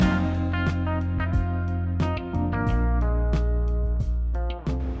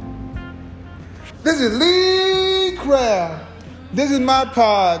This is Lee Craft. This is my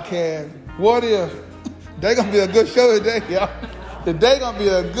podcast. What if? They gonna be a good show today, y'all. Today gonna be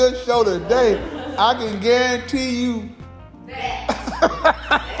a good show today. I can guarantee you.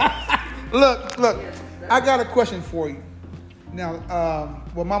 Look. I got a question for you. Now,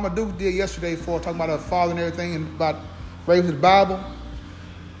 what Mama Duke did yesterday for talking about her father and everything and about raising the Bible.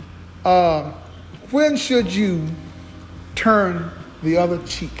 When should you turn the other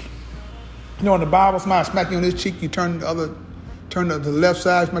cheek? You know, in the Bible, somebody smack you on this cheek, you turn the left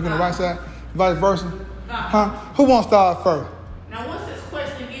side, smack you on the right side, vice versa. Huh? Who wants to start first? Now, what's this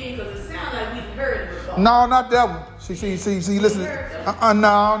question again? Because it sounds like we've heard it before. No, not that one. See, listen. No,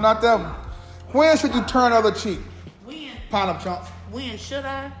 not that one. When should you turn the other cheek? When? Pound up, chump. When should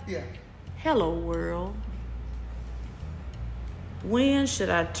I? Yeah. Hello, world. When should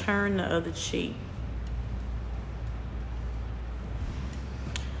I turn the other cheek?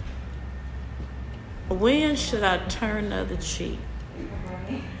 When should I turn the other cheek?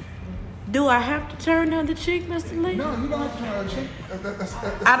 Do I have to turn the other cheek, Mr. Lee? No, you don't have to turn the other cheek.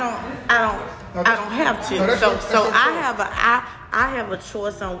 I don't have to. I have a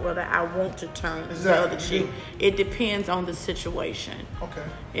choice on whether I want to turn the other cheek. It depends on the situation. Okay.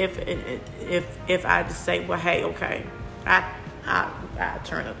 If I just say, well, hey, okay, I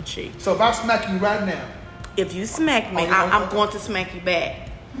turn the other cheek. So if I smack you right now. If you smack me, I'm going to smack you back.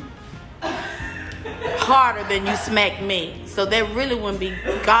 Harder than you smack me. So that really wouldn't be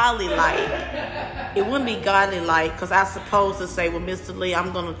godly-like. It wouldn't be godly-like because I'm supposed to say, well, Mr. Lee,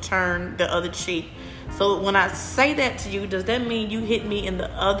 I'm going to turn the other cheek. So when I say that to you, does that mean you hit me in the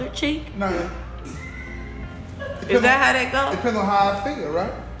other cheek? No. Is that how that goes? Depends on how I feel,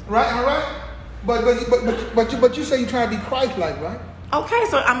 right? Right? Am I right? But you say you're trying to be Christ-like, right? Okay,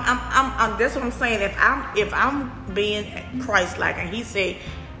 so I'm that's what I'm saying. If I'm being Christ-like, and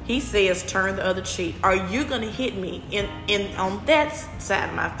he says turn the other cheek, are you gonna hit me in on that side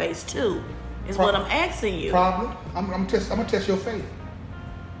of my face too? Is what I'm asking you. Probably. I'm gonna test your faith.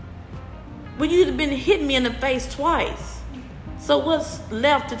 But you've been hitting me in the face twice. So what's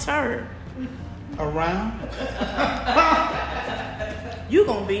left to turn? Around. You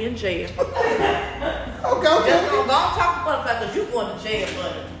gonna be in jail. Okay. Don't talk to Butterfly because you going to jail,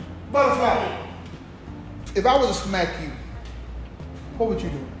 buddy. Butterfly. If I was to smack you, what would you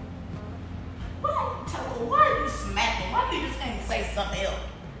do? Why are you smacking? Why you just can't say something else?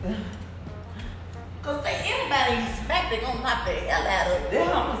 Because anybody you smack, they're going to knock the hell out of you. Then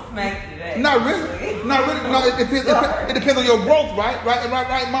I'm going to smack you back. Not really. No, it depends on your growth, right?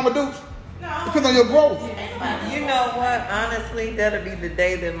 Right, Mama Dukes? No. Depends on your growth. You know what? Honestly, that'll be the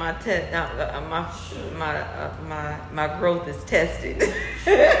day that my growth is tested.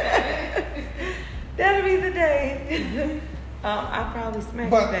 That'll be the day. I'll probably smack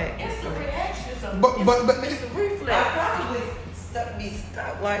you back. It's a reaction. It's a reflex. I'll probably be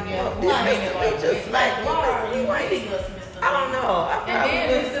stuck like just smack me. I don't know. I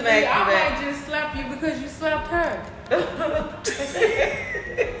probably smack you back. I might just slap you because you slapped her.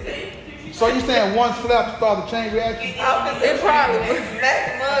 So you saying one slap started the chain reaction? It probably was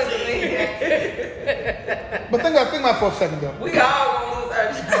smack ugly. But think about it for a second though. We all gonna lose our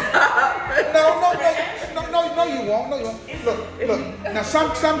job. No, you won't. Look. Now,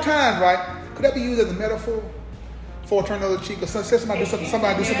 sometimes, right? Could that be used as a metaphor for turn the other cheek? Or say somebody do something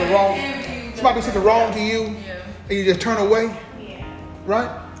wrong. Somebody do something wrong to you, and you just turn away, right?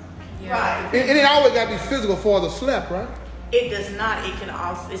 Yeah. Right. It ain't always got to be physical for the slap, right? It does not. It can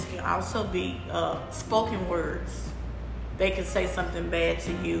also be spoken words. They can say something bad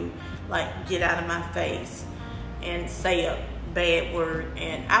to you, like "get out of my face," and say a bad word,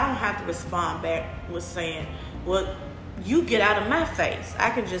 and I don't have to respond back with saying, "Well, you get out of my face." I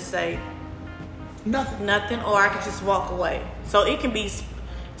can just say nothing, or I can just walk away. So it can be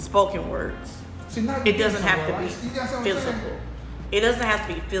spoken words. It doesn't have to be physical. It doesn't have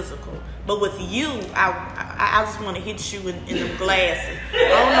to be physical. But with you, I just want to hit you in the glasses. I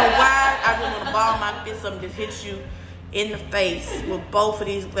don't know why. I just want to ball my fist up and just hit you in the face with both of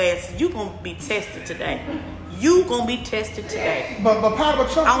these glasses. You're going to be tested today. You gonna be tested today. But Papa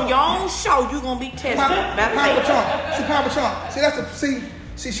Chunk on your own show, you gonna be tested. Papa Chunk.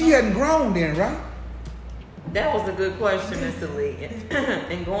 See, she hadn't grown then, right? That was a good question, Mr. Lee.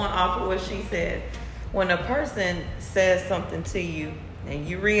 And going off of what she said, when a person says something to you and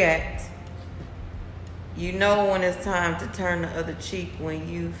you react, you know when it's time to turn the other cheek when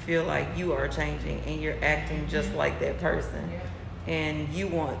you feel like you are changing and you're acting just like that person. And you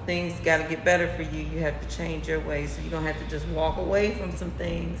want things got to get better for you. You have to change your ways, so you don't have to just walk away from some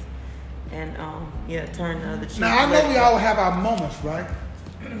things and turn the other cheek. Now I know we all have our moments, right?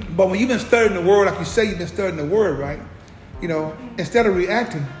 But when you've been studying the word, like you say, you've been studying the word, right? You know, instead of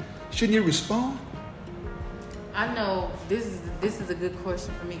reacting, shouldn't you respond? I know this is a good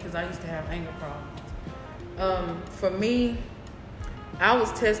question for me because I used to have anger problems. For me, I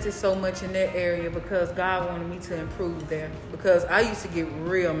was tested so much in that area because God wanted me to improve there. Because I used to get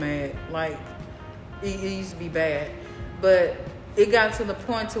real mad, like it used to be bad. But it got to the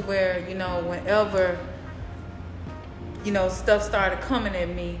point to where, you know, whenever, you know, stuff started coming at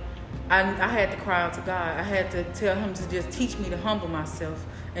me, I had to cry out to God. I had to tell him to just teach me to humble myself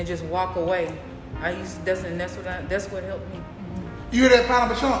and just walk away. That's what helped me. You hear that,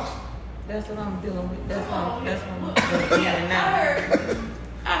 Pineapple Chunks? That's what I'm dealing with. That's what I'm dealing now.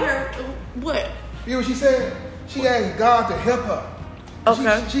 I heard what? You know what she said? She asked God to help her.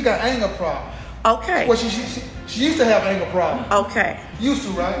 Okay. She got anger problems. Okay. Well, she used to have anger problems. Okay. Used to,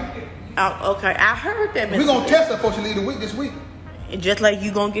 right? Okay. I heard that. We're going to test her before she leave the week this week. And just like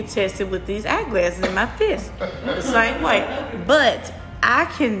you going to get tested with these eyeglasses in my fist. The same way. But I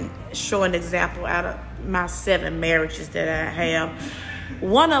can show an example out of my 7 marriages that I have.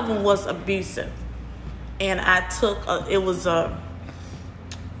 One of them was abusive. And I took, it was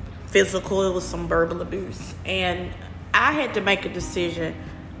physical, it was some verbal abuse. And I had to make a decision.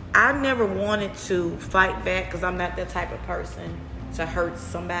 I never wanted to fight back because I'm not that type of person to hurt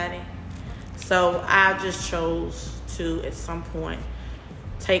somebody. So I just chose to, at some point,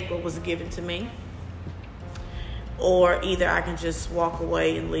 take what was given to me. Or either I can just walk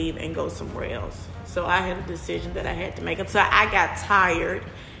away and leave and go somewhere else. So I had a decision that I had to make. Until I got tired,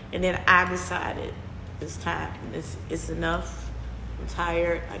 and then I decided it's time. It's enough. I'm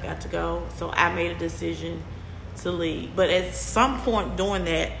tired. I got to go. So I made a decision to leave. But at some point during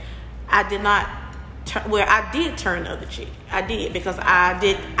that, I did not. I did turn the other cheek. I did because I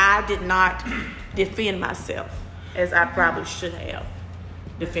did not defend myself as I probably should have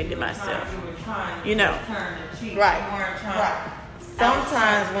defended myself. You know, right.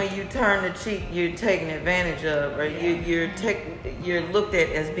 Sometimes when you turn the cheek, you're taken advantage of, or you're looked at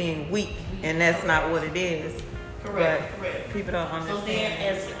as being weak, and that's not what it is. Correct. People don't understand. So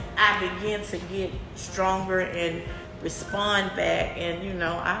then, as I began to get stronger and respond back, and you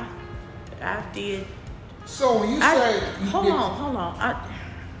know, I did. So when you say, hold on,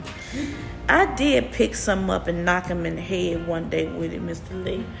 I did pick some up and knock him in the head one day with it, Mr.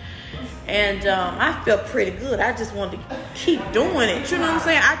 Lee. And I felt pretty good. I just wanted to keep doing it. You know what I'm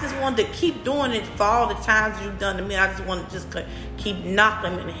saying? I just wanted to keep doing it for all the times you've done to me. I just wanted to just keep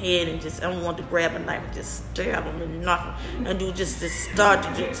knocking him in the head and just, I don't want to grab a knife and just stab him and knock him and do just start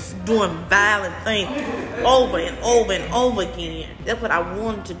to just doing violent things over and over and over again. That's what I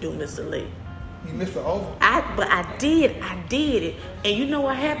wanted to do, Mr. Lee. you missed the over. But I did it. And you know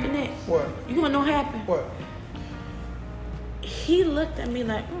what happened next? What? You want to know what happened? What? He looked at me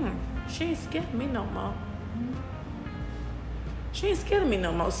like, she ain't scared of me no more. She ain't scared of me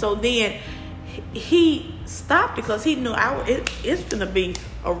no more. So then he stopped because he knew it's gonna be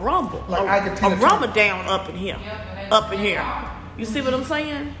a rumble, like a rumble down up in here, up in here. You see what I'm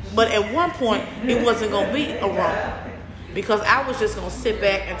saying? But at one point, it wasn't gonna be a rumble because I was just gonna sit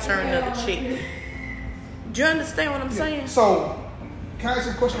back and turn the other cheek. Do you understand what I'm saying? So, can I ask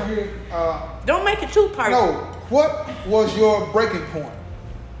you a question right here? Don't make it too personal. No. What was your breaking point?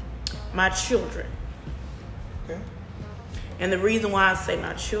 My children. Okay. And the reason why I say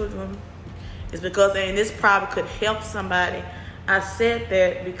my children is because, and this probably could help somebody, I said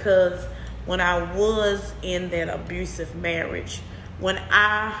that because when I was in that abusive marriage, when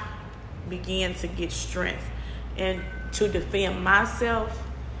I began to get strength and to defend myself,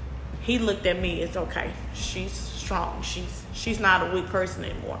 he looked at me as, okay, she's strong. She's not a weak person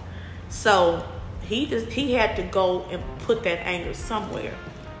anymore. So he had to go and put that anger somewhere.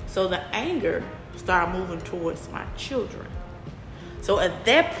 So the anger started moving towards my children. So at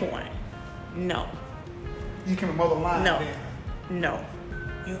that point, no. You came a mother line. No. Then.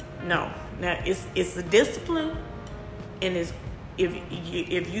 No. Now it's the discipline, and it's if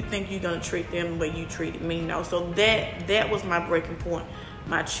you think you're gonna treat them the way you treated me, no. So that was my breaking point,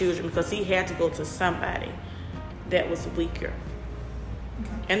 my children, because he had to go to somebody that was weaker.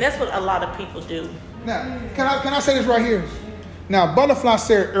 Okay. And that's what a lot of people do. Now, can I say this right here? Now, Butterfly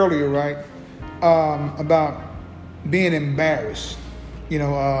said earlier, right, about being embarrassed. You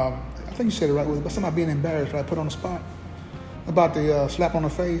know, I think you said it right, but somebody being embarrassed, right, put on the spot about the slap on the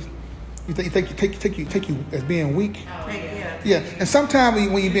face. You take you as being weak. Yeah. And sometimes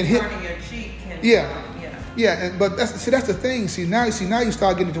when you've been hit, turning your cheek. But that's the thing. See now you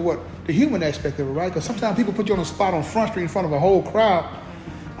start getting to what the human aspect of it, right? Because sometimes people put you on the spot on Front Street in front of a whole crowd.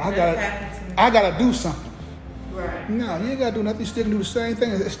 I gotta do something. Right. No, you ain't got to do nothing. You still can do the same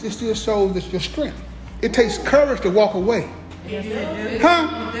thing. It still shows that your strength. It takes courage to walk away. Yes, it do.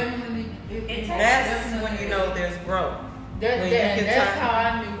 Huh? That's when you know there's growth. That's how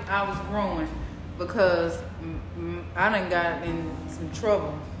I knew I was growing, because I done got in some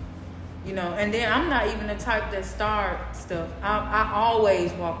trouble, you know. And then I'm not even the type that start stuff. I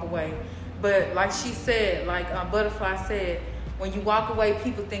always walk away. But like she said, like Butterfly said, when you walk away,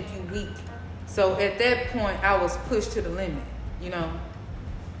 people think you weak. So at that point, I was pushed to the limit, you know.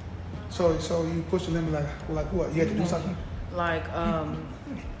 So you push the limit like what? You had to do something? Like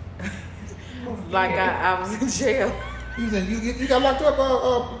like I was in jail. You got locked up,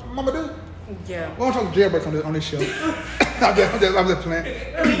 Mama Dude? Yeah. We don't talk jailbirds on this show. I'm just playing.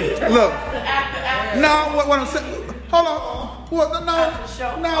 Look. No, what I'm saying. Hold on.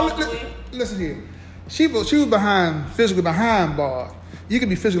 No. Listen here. She was physically behind bars. You can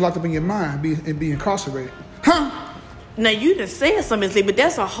be physically locked up in your mind and be incarcerated. Huh? Now you just said something, but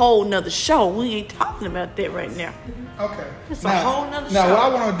that's a whole nother show. We ain't talking about that right now. Okay. It's a whole nother show. Now what I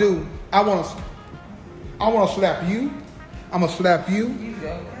want to do, I want to slap you. I'm gonna slap you,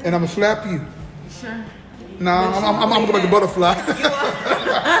 and I'm gonna slap you. Sure. No, I'm gonna go back to Butterfly.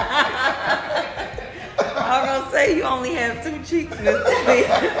 I was gonna say you only have 2 cheeks, Miss Lee.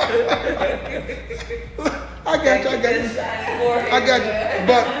 I got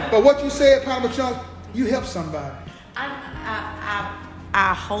you. But what you said, Papa Chunk, you helped somebody.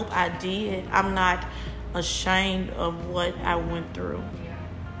 I hope I did. I'm not ashamed of what I went through,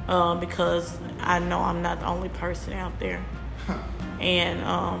 because I know I'm not the only person out there. And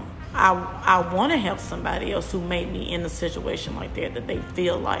I want to help somebody else who may be in a situation like that they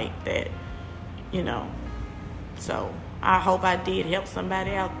feel like that, you know. So I hope I did help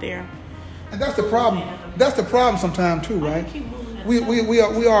somebody out there. And that's the problem. That's the problem sometimes too, right?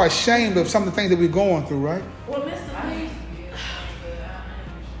 We are ashamed of some of the things that we're going through, right? Well, Mr. Lee,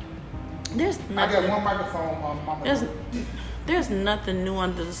 there's nothing. I got one microphone, Mama. There's nothing new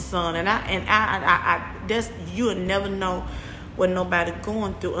under the sun, and I you'll never know what nobody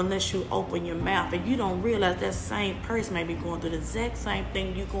going through unless you open your mouth, and you don't realize that same person may be going through the exact same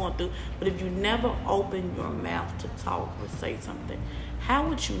thing you're going through. But if you never open your mouth to talk or say something, how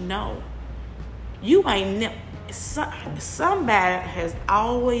would you know? You ain't never. Somebody has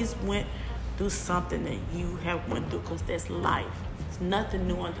always went through something that you have went through, because that's life. It's nothing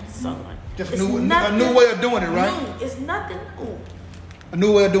new under the sun. Just a new way of doing it, right? It's nothing new. A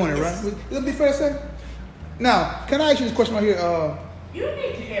new way of doing it, right? It'll be fair to say. Now, can I ask you this question right here? You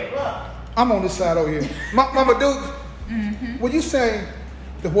need to get up. I'm on this side over here. Mama Duke, would you say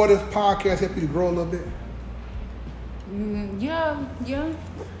the What If podcast helped you to grow a little bit? Yeah.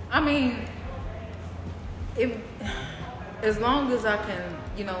 I mean, as long as I can,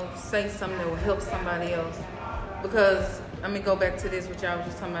 say something that will help somebody else. Because, go back to this, which I was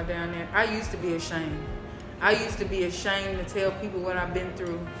just talking about down there. I used to be ashamed. I used to be ashamed to tell people what I've been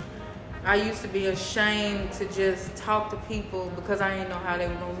through. I used to be ashamed to just talk to people because I didn't know how they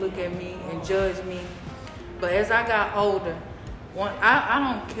were going to look at me and judge me. But as I got older, I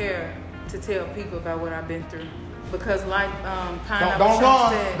don't care to tell people about what I've been through. Because like Pineapple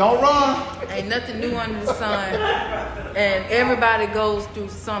Trump said, don't run. Ain't nothing new under the sun. And everybody goes through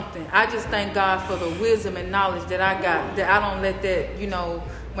something. I just thank God for the wisdom and knowledge that I got. That I don't let that,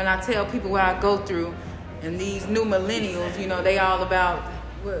 when I tell people what I go through, and these new millennials, they all about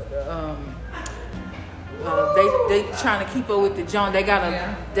they trying to keep up with the John. They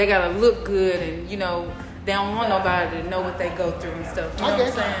gotta look good, and they don't want nobody to know what they go through and stuff. You know what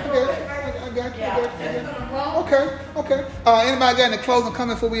I'm saying? I got you. Okay. Anybody got any closing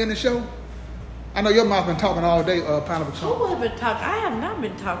comment before we end the show? I know your mouth been talking all day, Pineapple Trump. Who has been talking? I have not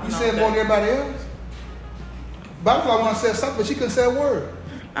been talking. You all said day. more than everybody else? Butterfly want to say something, but she couldn't say a word.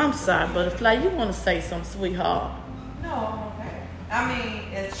 I'm sorry, Butterfly. You want to say something, sweetheart? No, I'm okay.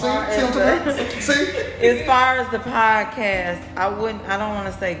 As far as the podcast, I don't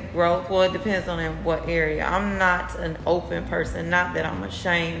want to say growth. Well, it depends on in what area. I'm not an open person. Not that I'm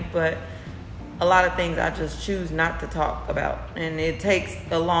ashamed, but a lot of things I just choose not to talk about. And it takes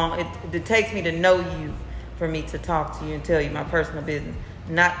it takes me to know you for me to talk to you and tell you my personal business.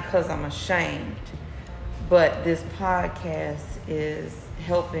 Not because I'm ashamed, but this podcast is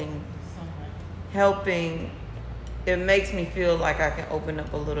helping. It makes me feel like I can open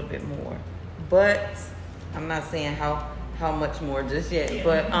up a little bit more, but I'm not saying how much more just yet.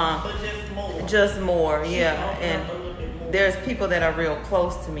 But just more, yeah. And there's people that are real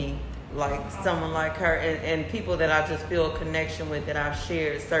close to me, like someone like her, and people that I just feel a connection with, that I've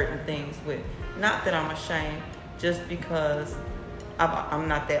shared certain things with. Not that I'm ashamed, just because I'm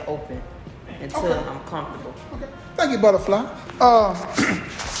not that open. until Okay. I'm comfortable. Okay. Thank you, Butterfly.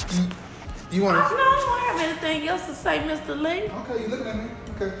 You want No, to? I don't have anything else to say, Mr. Lee. Okay, you looking at me?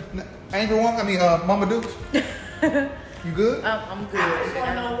 Okay. Angel One, Mama Dukes. You good? I'm good. I just want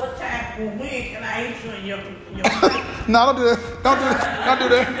to know what time when can I eat you in your No, don't do that. Don't do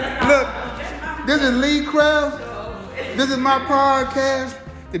that. Look, this is Lee Craft. This is my podcast.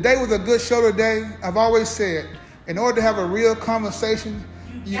 Today was a good show today. I've always said, in order to have a real conversation,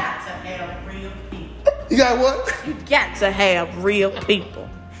 You got to have real people. you got what? You got to have real people.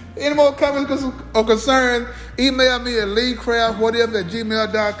 Any more comments or concerns, email me at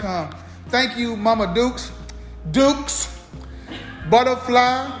leecraftwhatever@gmail.com. Thank you, Mama Dukes,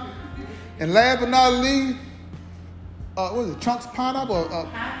 Butterfly, and last but not least, what is it, Chunks Pineapple?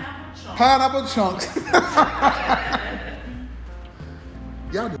 Pineapple Chunks.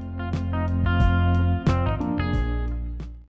 Y'all do.